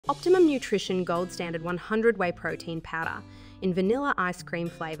Optimum Nutrition Gold Standard 100 Whey Protein Powder in vanilla ice cream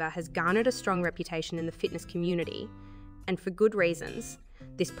flavour has garnered a strong reputation in the fitness community, and for good reasons.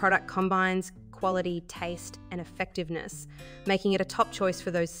 This product combines quality, taste and effectiveness, making it a top choice for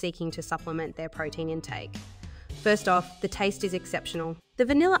those seeking to supplement their protein intake. First off, the taste is exceptional. The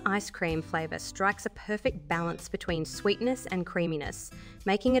vanilla ice cream flavour strikes a perfect balance between sweetness and creaminess,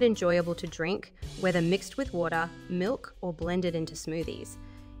 making it enjoyable to drink, whether mixed with water, milk or blended into smoothies.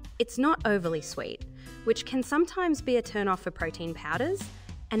 It's not overly sweet, which can sometimes be a turn-off for protein powders,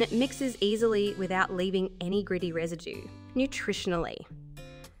 and it mixes easily without leaving any gritty residue. Nutritionally.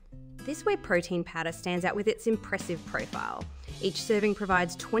 This whey protein powder stands out with its impressive profile. Each serving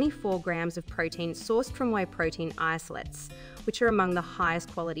provides 24 grams of protein sourced from whey protein isolates, which are among the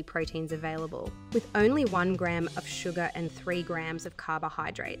highest quality proteins available, with only 1 gram of sugar and 3 grams of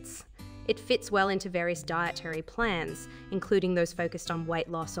carbohydrates. It fits well into various dietary plans, including those focused on weight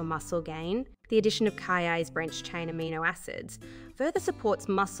loss or muscle gain. The addition of BCAAs branched-chain amino acids further supports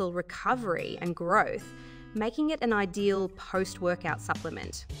muscle recovery and growth, making it an ideal post-workout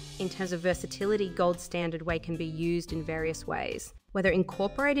supplement. In terms of versatility, Gold Standard Whey can be used in various ways, whether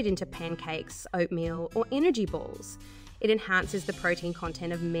incorporated into pancakes, oatmeal, or energy balls. It enhances the protein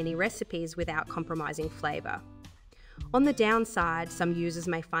content of many recipes without compromising flavour. On the downside, some users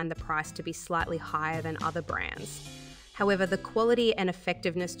may find the price to be slightly higher than other brands. However, the quality and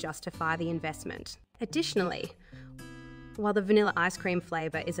effectiveness justify the investment. Additionally, while the vanilla ice cream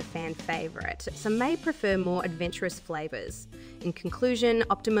flavour is a fan favourite, some may prefer more adventurous flavours. In conclusion,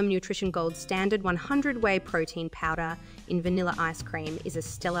 Optimum Nutrition Gold Standard 100 Whey Protein Powder in vanilla ice cream is a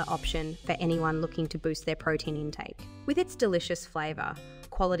stellar option for anyone looking to boost their protein intake. With its delicious flavour,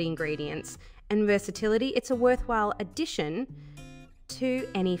 quality ingredients, and versatility, it's a worthwhile addition to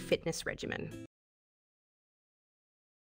any fitness regimen.